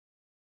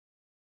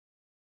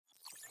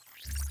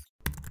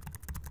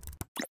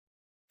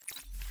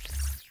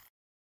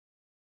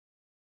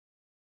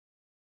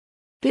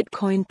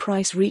Bitcoin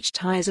price reached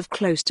highs of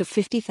close to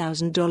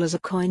 $50,000 a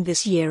coin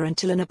this year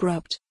until an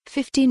abrupt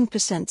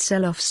 15%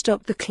 sell-off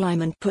stopped the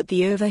climb and put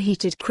the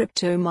overheated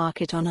crypto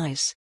market on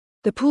ice.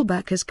 The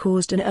pullback has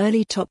caused an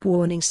early top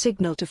warning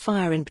signal to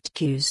fire in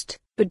BTC,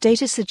 but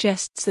data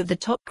suggests that the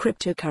top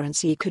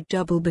cryptocurrency could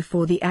double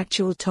before the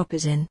actual top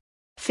is in.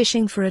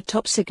 Fishing for a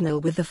top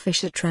signal with the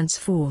Fisher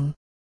transform.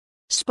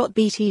 Spot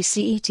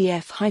BTC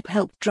ETF hype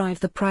helped drive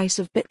the price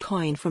of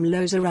Bitcoin from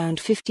lows around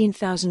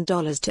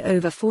 $15,000 to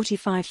over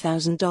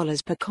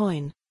 $45,000 per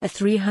coin, a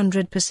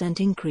 300%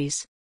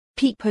 increase.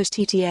 Peak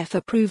post-ETF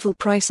approval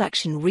price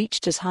action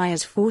reached as high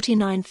as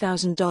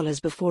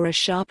 $49,000 before a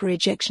sharp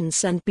rejection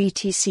sent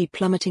BTC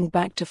plummeting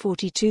back to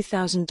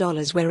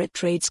 $42,000 where it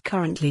trades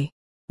currently.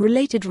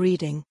 Related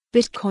reading,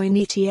 Bitcoin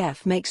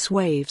ETF makes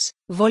waves,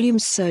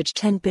 volumes surge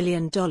 $10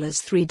 billion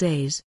 3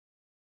 days.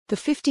 The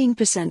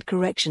 15%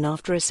 correction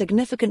after a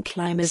significant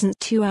climb isn't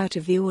too out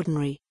of the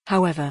ordinary.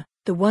 However,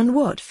 the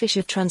 1-watt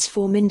Fisher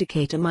transform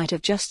indicator might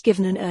have just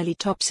given an early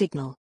top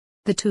signal.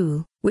 The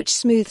tool, which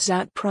smooths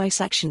out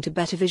price action to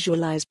better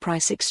visualize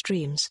price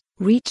extremes,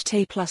 reached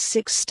a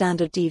 +6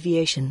 standard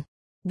deviation.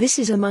 This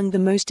is among the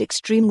most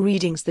extreme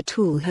readings the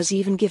tool has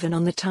even given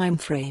on the time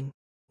frame.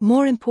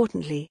 More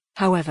importantly,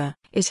 however,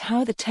 is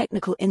how the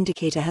technical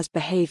indicator has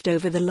behaved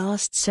over the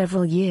last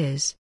several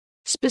years.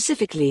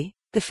 Specifically,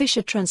 the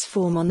Fisher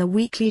transform on the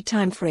weekly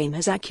time frame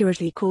has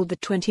accurately called the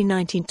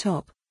 2019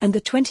 top and the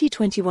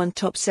 2021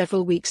 top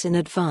several weeks in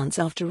advance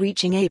after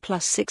reaching a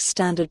 +6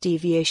 standard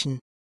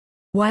deviation.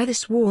 Why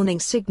this warning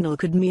signal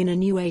could mean a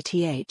new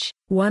ATH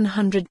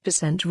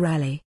 100%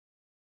 rally.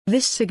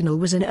 This signal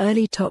was an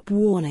early top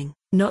warning,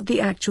 not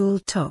the actual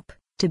top,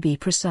 to be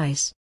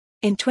precise.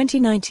 In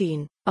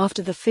 2019,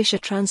 after the Fisher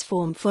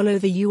transform, follow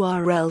the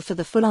URL for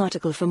the full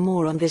article. For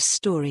more on this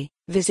story,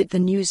 visit the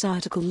news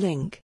article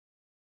link.